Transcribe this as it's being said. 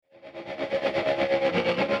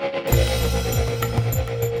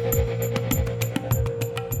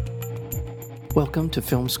Welcome to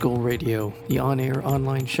Film School Radio, the on-air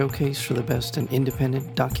online showcase for the best in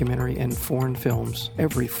independent documentary and foreign films,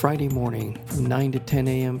 every Friday morning from 9 to 10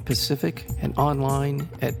 a.m. Pacific and online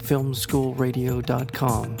at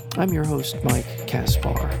filmschoolradio.com. I'm your host, Mike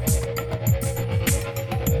Kaspar.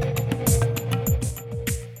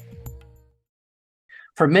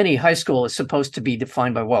 For many, high school is supposed to be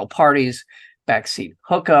defined by wild parties, backseat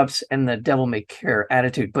hookups, and the devil may care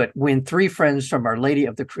attitude. But when three friends from Our Lady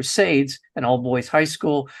of the Crusades, an all-boys high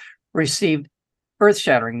school, received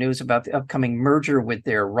earth-shattering news about the upcoming merger with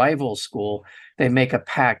their rival school, they make a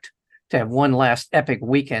pact to have one last epic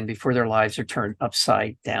weekend before their lives are turned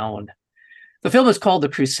upside down. The film is called The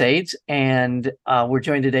Crusades, and we're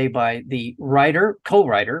joined today by the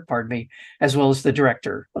co-writer, as well as the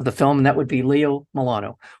director of the film, and that would be Leo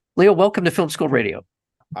Milano. Leo, welcome to Film School Radio.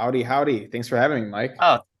 Howdy. Thanks for having me, Mike.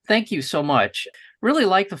 Oh, thank you so much. Really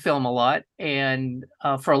like the film a lot, and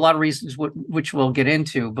for a lot of reasons, which we'll get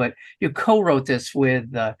into, but you co-wrote this with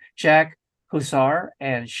Jack Hussar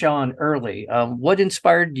and Sean Early. What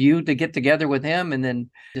inspired you to get together with him and then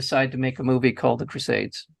decide to make a movie called The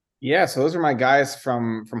Crusades? Yeah, so those are my guys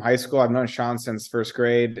from high school. I've known Sean since first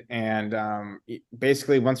grade, and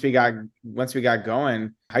basically once we got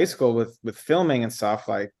going high school with filming and stuff,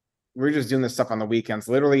 like we were just doing this stuff on the weekends.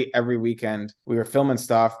 Literally every weekend we were filming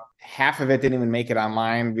stuff. Half of it didn't even make it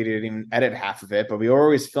online. We didn't even edit half of it, but we were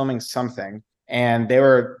always filming something. And they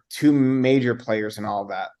were two major players in all of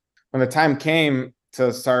that. When the time came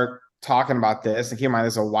to start talking about this, and keep in mind,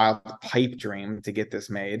 this is a wild pipe dream to get this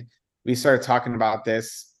made. We started talking about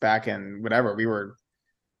this back in whatever we were.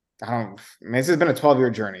 This has been a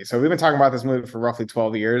 12-year journey. So we've been talking about this movie for roughly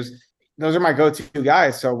 12 years. Those are my go-to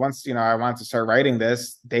guys. So once, I wanted to start writing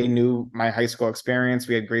this, they knew my high school experience.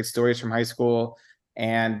 We had great stories from high school,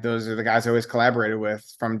 and those are the guys I always collaborated with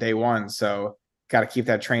from day one. So got to keep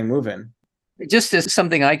that train moving. Just as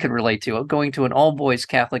something I could relate to, going to an all-boys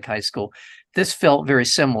Catholic high school, this felt very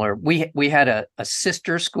similar. We had a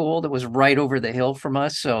sister school that was right over the hill from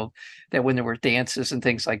us, so that when there were dances and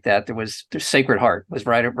things like that, their Sacred Heart was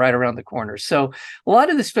right around the corner. So a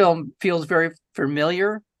lot of this film feels very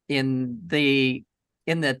familiar in the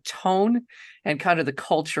tone and kind of the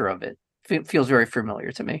culture of it. Feels very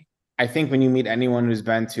familiar to me. I think when you meet anyone who's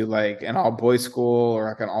been to like an all-boys school or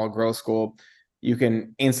like an all-girls school, you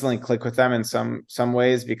can instantly click with them in some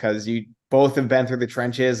ways because you both have been through the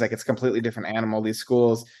trenches. Like it's a completely different animal, these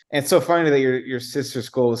schools. And it's so funny that your sister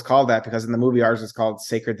school was called that, because in the movie ours is called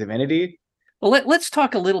Sacred Divinity. Well, let's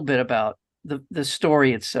talk a little bit about the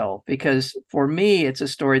story itself, because for me, it's a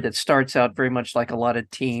story that starts out very much like a lot of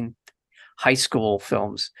teen high school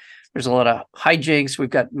films. There's a lot of hijinks. We've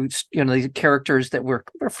got, these characters that we're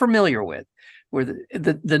familiar with. Where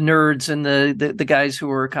the nerds and the guys who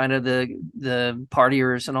are kind of the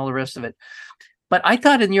partiers and all the rest of it. But I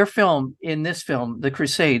thought in this film, The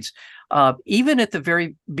Crusades, even at the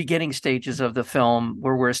very beginning stages of the film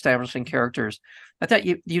where we're establishing characters, I thought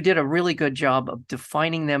you did a really good job of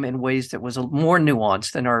defining them in ways that was more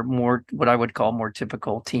nuanced than our what I would call more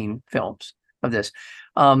typical teen films of this.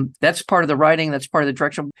 That's part of the writing. That's part of the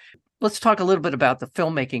direction. Let's talk a little bit about the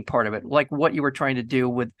filmmaking part of it, like what you were trying to do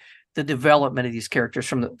with the development of these characters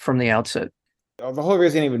from the outset. The whole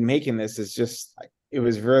reason even making this is just, it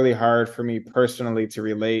was really hard for me personally to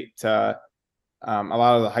relate to a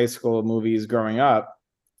lot of the high school movies growing up,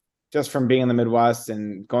 just from being in the Midwest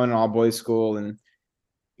and going to all boys school. And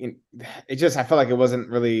I felt like it wasn't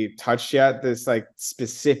really touched yet, this like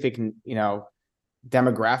specific,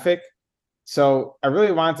 demographic. So I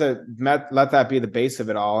really wanted to let that be the base of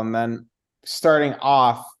it all. And then starting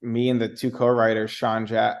off, me and the two co-writers, Sean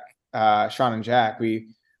and Jack, we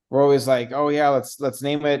were always like, oh yeah, let's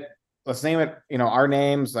name it, our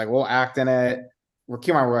names, like we'll act in it. We're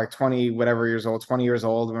like 20 years old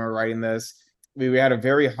when we were writing this. We had a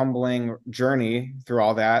very humbling journey through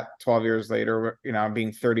all that. 12 years later,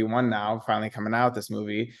 being 31 now, finally coming out this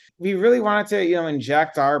movie. We really wanted to,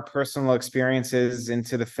 inject our personal experiences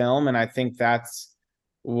into the film. And I think that's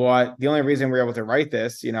the only reason we were able to write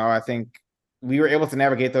this. I think we were able to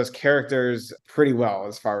navigate those characters pretty well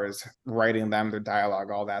as far as writing them, their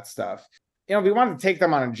dialogue, all that stuff. We wanted to take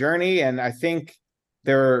them on a journey, and I think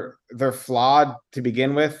they're flawed to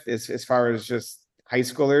begin with as far as just high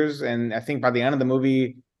schoolers. And I think by the end of the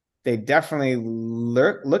movie, they definitely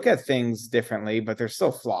look at things differently, but they're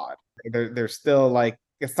still flawed. They're still like,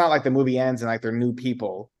 it's not like the movie ends and like they're new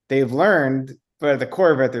people. They've learned, but at the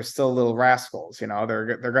core of it, they're still little rascals. They're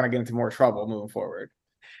going to get into more trouble moving forward.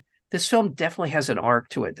 This film definitely has an arc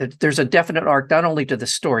to it. There's a definite arc, not only to the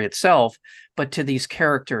story itself, but to these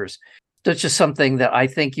characters. that's just something that I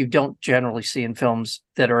think you don't generally see in films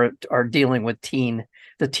that are dealing with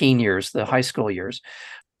the teen years, the high school years.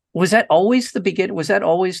 Was that always the begin? Was that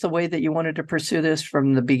always the way that you wanted to pursue this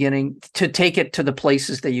from the beginning, to take it to the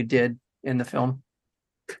places that you did in the film?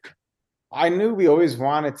 I knew we always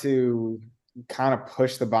wanted to kind of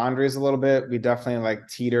push the boundaries a little bit. We definitely like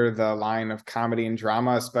teeter the line of comedy and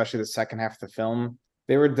drama, especially the second half of the film.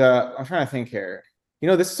 I'm trying to think here.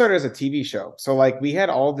 This started as a TV show. So like we had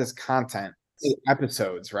all this content,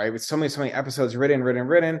 episodes, right? With so many episodes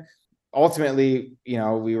written. Ultimately,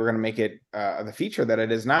 we were going to make it the feature that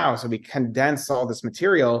it is now. So we condensed all this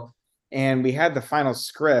material and we had the final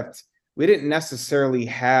script. We didn't necessarily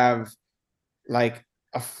have like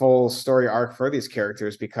a full story arc for these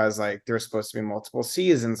characters because like there's supposed to be multiple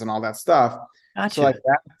seasons and all that stuff. Gotcha. So like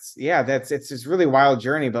it's this really wild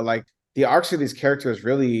journey, but like the arcs of these characters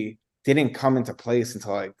really didn't come into place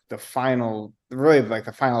until like the final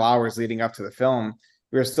hours leading up to the film.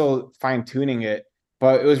 We were still fine tuning it,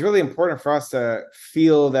 but it was really important for us to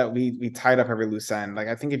feel that we tied up every loose end. Like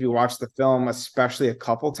I think if you watch the film, especially a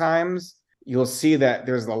couple times, you'll see that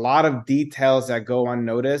there's a lot of details that go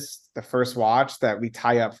unnoticed the first watch that we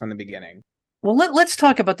tie up from the beginning. Well, let's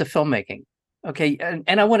talk about the filmmaking. Okay.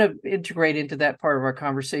 And I want to integrate into that part of our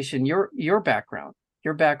conversation, your background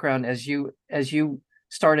as you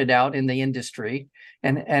started out in the industry,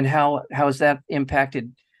 and how has that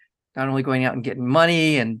impacted not only going out and getting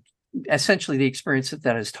money and essentially the experience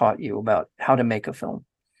that has taught you about how to make a film.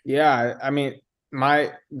 Yeah. I mean,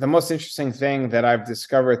 the most interesting thing that I've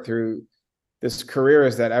discovered through this career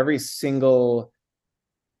is that every single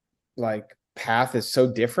like path is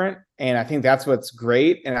so different. And I think that's what's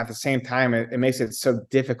great. And at the same time, it makes it so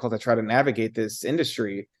difficult to try to navigate this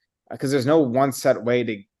industry because there's no one set way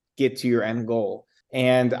to get to your end goal.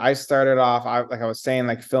 And I started off, like I was saying,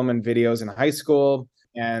 like filming videos in high school,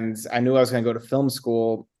 and I knew I was going to go to film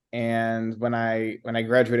school. And when I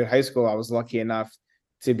graduated high school, I was lucky enough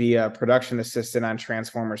to be a production assistant on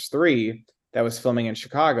Transformers 3 that was filming in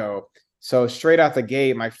Chicago. So straight out the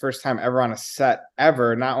gate, my first time ever on a set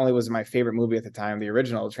ever, not only was it my favorite movie at the time, the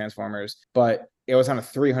original Transformers, but it was on a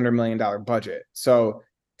 $300 million budget. So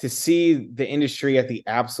to see the industry at the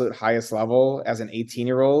absolute highest level as an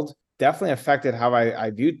 18-year-old definitely affected how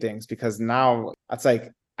I viewed things, because now it's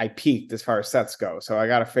like I peaked as far as sets go. So I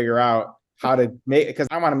got to figure out how to make, because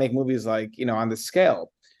I want to make movies like, on this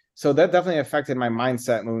scale. So that definitely affected my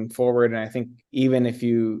mindset moving forward. And I think even if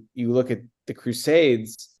you look at the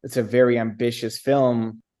Crusades, it's a very ambitious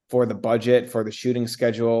film for the budget, for the shooting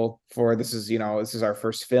schedule, for this is our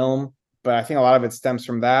first film. But I think a lot of it stems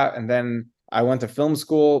from that. And then I went to film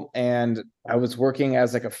school and I was working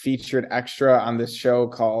as like a featured extra on this show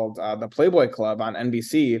called The Playboy Club on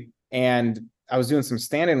NBC. And I was doing some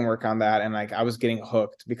stand-in work on that, and like I was getting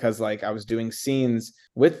hooked because like I was doing scenes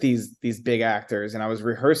with these big actors and I was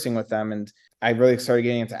rehearsing with them, and I really started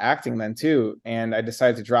getting into acting then too. And I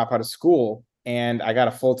decided to drop out of school, and I got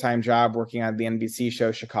a full-time job working on the NBC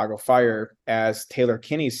show Chicago Fire as Taylor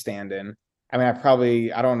Kinney's stand-in. I mean,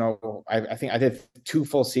 I don't know. I think I did 2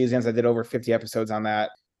 full seasons. I did over 50 episodes on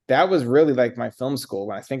that. That was really like my film school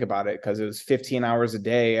when I think about it, because it was 15 hours a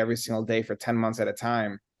day, every single day for 10 months at a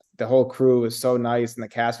time. The whole crew was so nice and the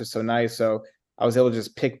cast was so nice. So I was able to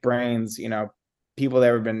just pick brains, people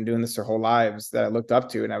that have been doing this their whole lives that I looked up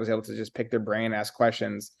to. And I was able to just pick their brain, ask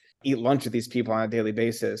questions, eat lunch with these people on a daily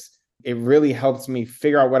basis. It really helped me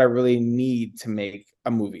figure out what I really need to make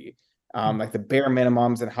a movie, like the bare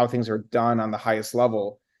minimums and how things are done on the highest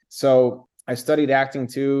level. So I studied acting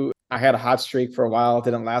too. I had a hot streak for a while. It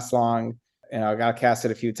didn't last long. I got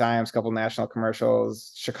casted a few times, a couple national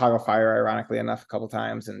commercials, Chicago Fire, ironically enough, a couple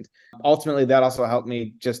times. And ultimately that also helped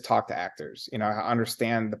me just talk to actors,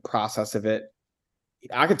 understand the process of it.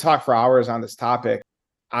 I could talk for hours on this topic.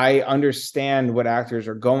 I understand what actors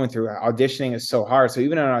are going through. Auditioning is so hard. So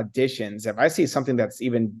even on auditions, if I see something that's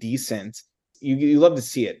even decent, you love to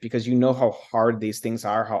see it because you know how hard these things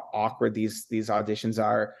are, how awkward these auditions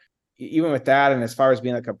are. Even with that, and as far as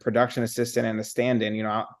being like a production assistant and a stand-in,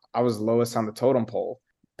 I was lowest on the totem pole.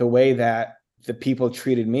 The way that the people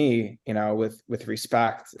treated me, with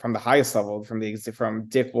respect from the highest level, from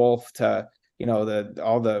Dick Wolf to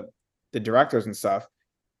all the directors and stuff.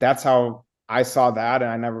 That's how I saw that, and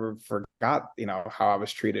I never forgot how I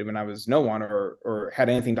was treated when I was no one or had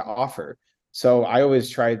anything to offer. So I always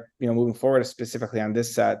tried, moving forward, specifically on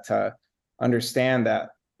this set, to understand that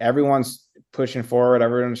everyone's pushing forward.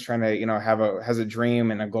 Everyone's trying to, has a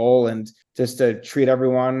dream and a goal, and just to treat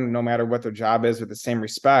everyone, no matter what their job is, with the same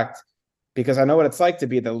respect, because I know what it's like to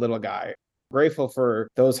be the little guy. Grateful for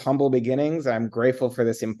those humble beginnings. I'm grateful for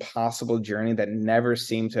this impossible journey that never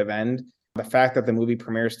seemed to have ended. The fact that the movie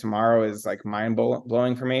premieres tomorrow is like mind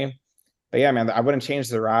blowing for me. But yeah, man, I wouldn't change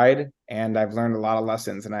the ride, and I've learned a lot of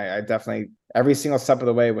lessons, and I definitely, every single step of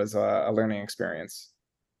the way was a learning experience.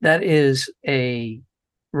 That is a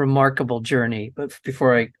remarkable journey. But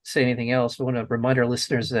before I say anything else, I want to remind our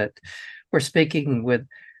listeners that we're speaking with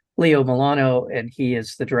Leo Milano, and he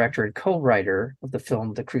is the director and co-writer of the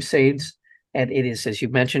film The Crusades. And it is, as you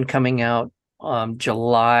mentioned, coming out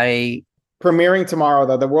July. Premiering tomorrow,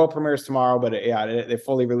 though. The world premieres tomorrow, but it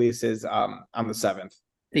fully releases on the 7th.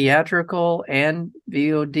 Theatrical and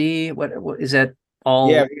VOD. What is that all?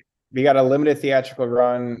 Yeah, we got a limited theatrical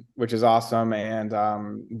run, which is awesome, and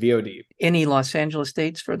VOD. Any Los Angeles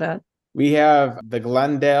dates for that? We have the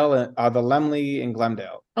Glendale, the Laemmle in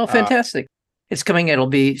Glendale. Oh, fantastic. It's coming. It'll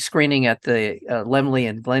be screening at the Laemmle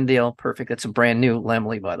in Glendale. Perfect. It's a brand new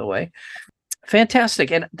Laemmle, by the way.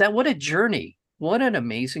 Fantastic. And what a journey. What an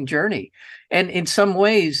amazing journey. And in some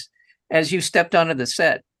ways, as you stepped onto the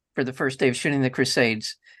set for the first day of shooting The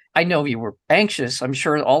Crusades, I know you were anxious. I'm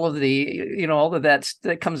sure all of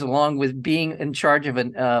that comes along with being in charge of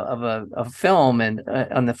a film and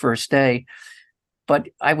on the first day. But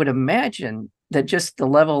I would imagine that just the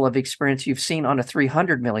level of experience you've seen on a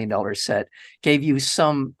 $300 million set gave you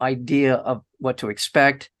some idea of what to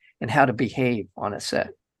expect and how to behave on a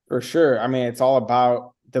set. For sure. I mean, it's all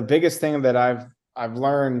about, the biggest thing that I've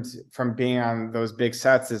learned from being on those big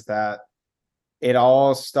sets is that it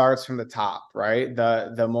all starts from the top, right?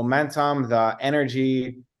 The momentum, the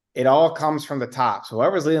energy, it all comes from the top. So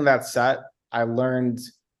whoever's leading that set, I learned,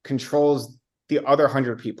 controls the other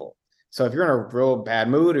 100 people. So if you're in a real bad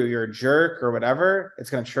mood or you're a jerk or whatever, it's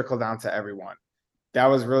going to trickle down to everyone. I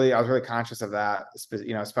was really conscious of that,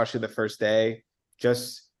 especially the first day.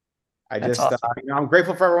 Awesome. I'm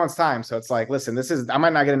grateful for everyone's time. So it's like, listen, I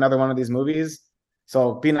might not get another one of these movies.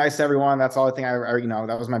 So be nice to everyone. That's all I think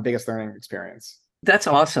that was my biggest learning experience. That's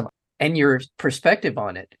awesome. And your perspective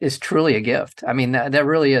on it is truly a gift. I mean, that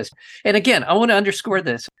really is. And again, I want to underscore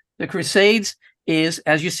this. The Crusades is,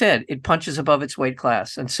 as you said, it punches above its weight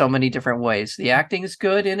class in so many different ways. The acting is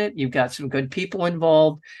good in it. You've got some good people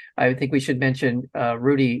involved. I think we should mention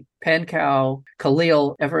Rudy Pankow,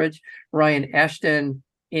 Khalil Everage, Ryan Ashton,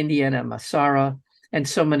 Indiana Massara, and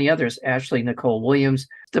so many others, Nicole Williams.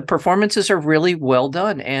 The performances are really well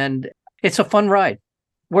done, and it's a fun ride.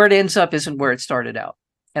 Where it ends up isn't where it started out.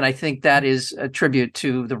 And I think that is a tribute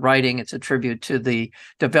to the writing. It's a tribute to the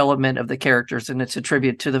development of the characters, and it's a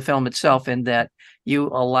tribute to the film itself, in that you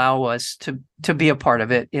allow us to be a part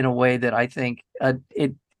of it in a way that I think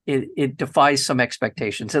it defies some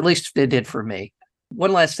expectations. At least it did for me.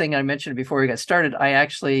 One last thing I mentioned before we got started, I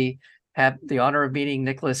actually had the honor of meeting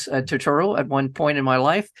Nicholas Turturro at one point in my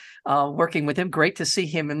life, working with him. Great to see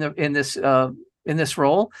him in this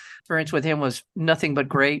role. Experience with him was nothing but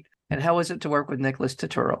great. And how was it to work with Nicholas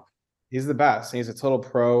Turturro? He's the best. He's a total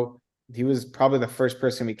pro. He was probably the first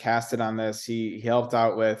person we casted on this. He helped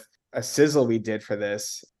out with a sizzle we did for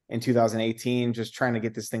this in 2018, just trying to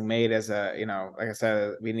get this thing made as like I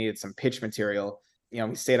said, we needed some pitch material.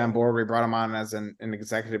 We stayed on board. We brought him on as an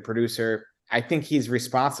executive producer. I think he's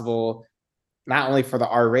responsible not only for the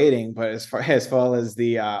R rating, but as well as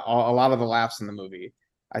a lot of the laughs in the movie.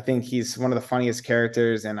 I think he's one of the funniest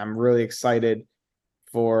characters, and I'm really excited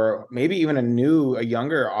for maybe even a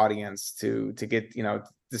younger audience to get,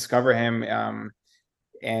 discover him. And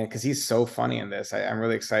because he's so funny in this, I'm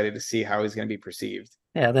really excited to see how he's going to be perceived.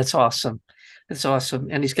 Yeah, that's awesome. That's awesome.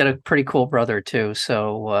 And he's got a pretty cool brother too.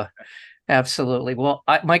 So, absolutely. Well,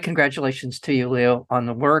 my congratulations to you, Leo, on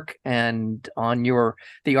the work and on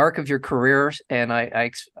the arc of your career. And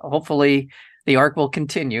I hopefully the arc will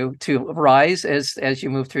continue to rise as you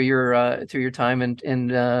move through your time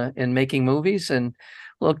in making movies, and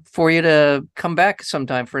look for you to come back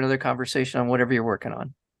sometime for another conversation on whatever you're working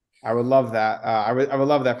on. I would love that. I would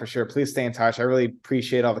love that for sure. Please stay in touch. I really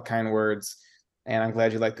appreciate all the kind words, and I'm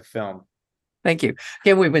glad you liked the film. Thank you.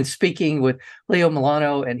 Again, we've been speaking with Leo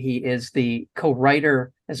Milano, and he is the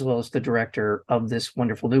co-writer as well as the director of this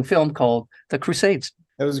wonderful new film called The Crusades.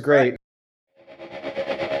 That was great.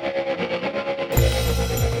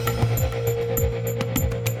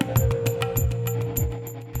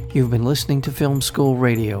 You've been listening to Film School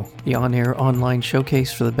Radio, the on-air online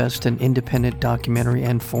showcase for the best in independent documentary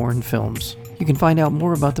and foreign films. You can find out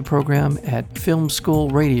more about the program at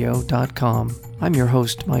filmschoolradio.com. I'm your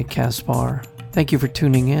host, Mike Kaspar. Thank you for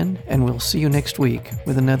tuning in, and we'll see you next week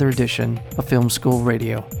with another edition of Film School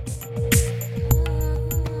Radio.